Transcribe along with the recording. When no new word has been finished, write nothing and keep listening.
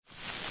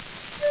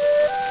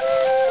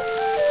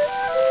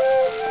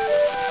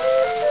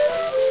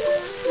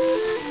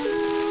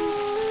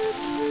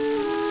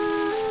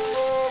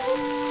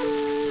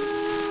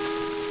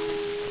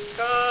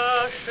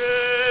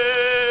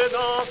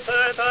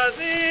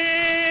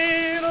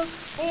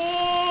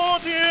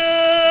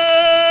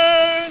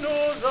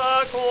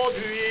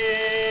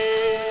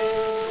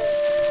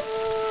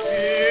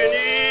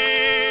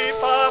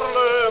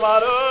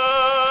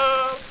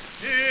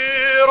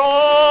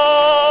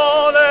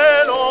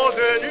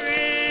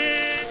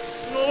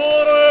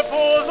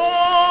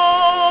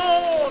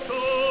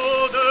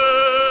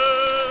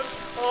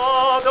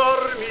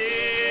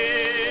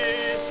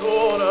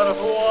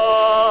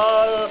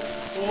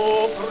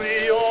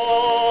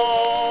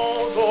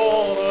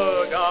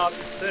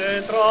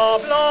ces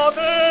tremblantes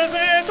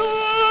étoiles.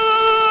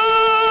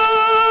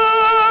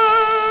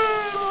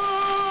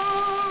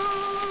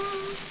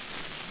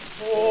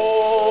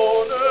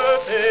 On ne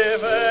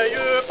t'éveille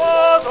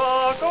pas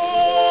encore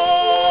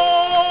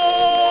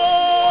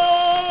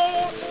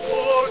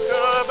pour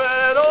qu'un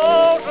bel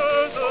ange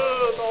de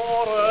ton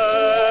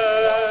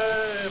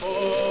rêve,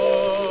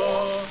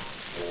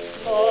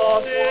 en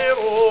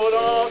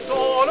déroulant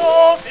son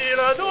long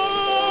fil d'or,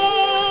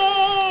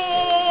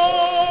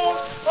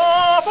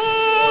 avant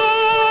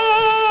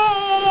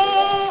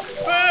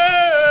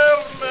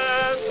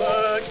permette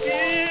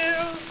qu'il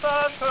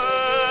s'achève.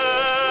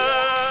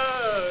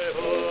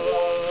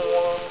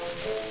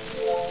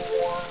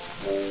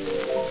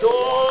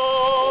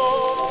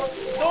 Dors,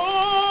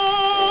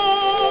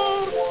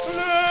 dors,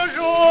 le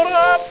jour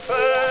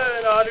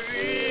appelle à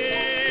lui.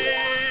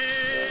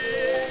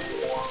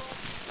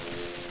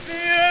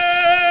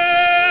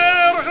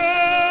 Vierge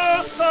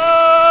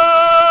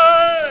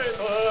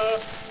sainte,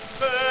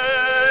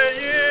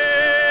 veillez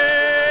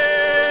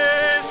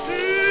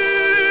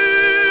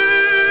sur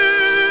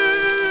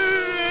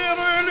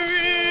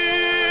lui.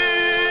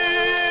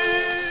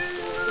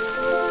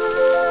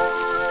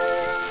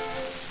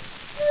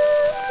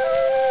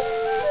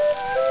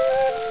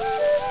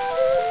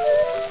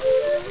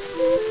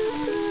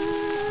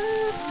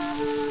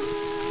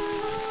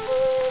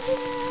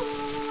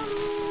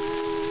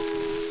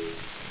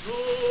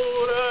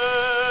 Sous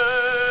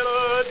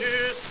l'aile du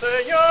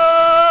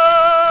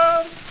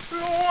Seigneur,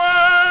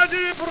 loin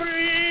du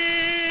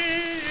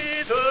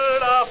bruit de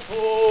la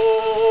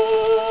foule,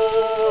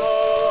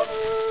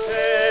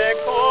 c'est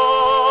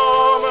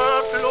comme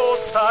un flot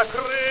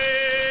sacré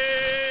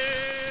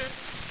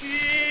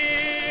qui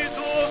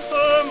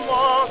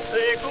doucement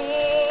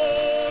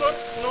s'écoule.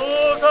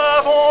 Nous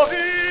avons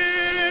vu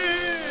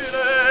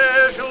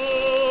les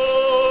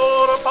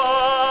jours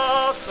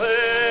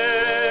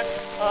passer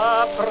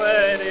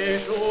après les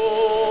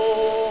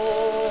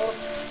jours,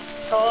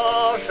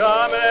 sans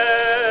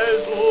jamais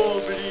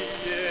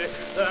oublier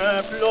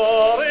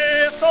d'implorer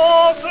son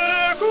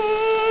secours.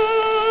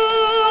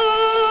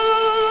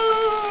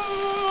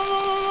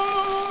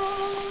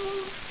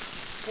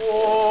 On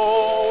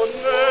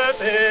ne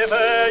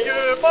t'éveille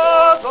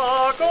pas encore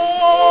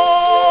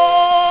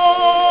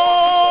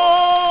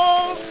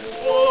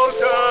pour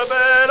qu'un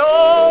bel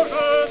ange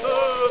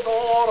de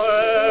ton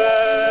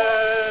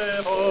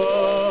rêve,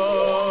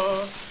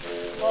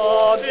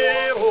 en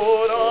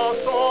déroulant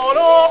son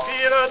long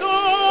fil d'or,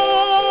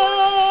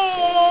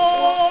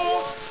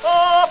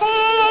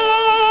 avant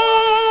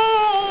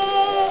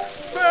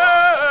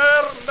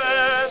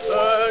permette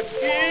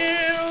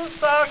qu'il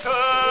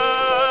s'achève.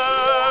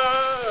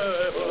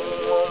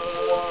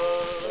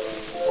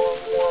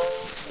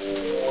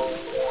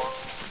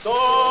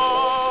 Dors,